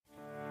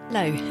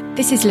Hello,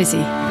 this is Lizzie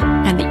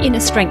and the Inner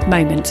Strength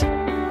Moment.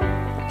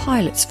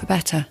 Pilots for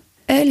better.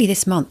 Early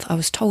this month I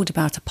was told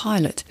about a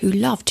pilot who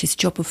loved his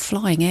job of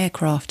flying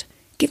aircraft.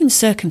 Given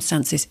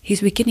circumstances, he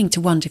was beginning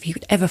to wonder if he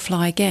could ever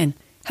fly again.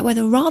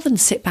 However, rather than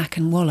sit back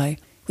and wallow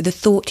with the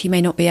thought he may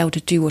not be able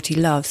to do what he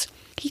loves,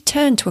 he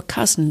turned to a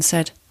cousin and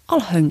said,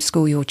 "I'll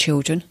homeschool your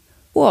children."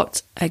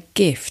 What a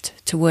gift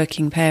to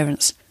working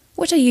parents.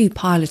 What are you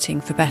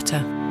piloting for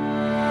better?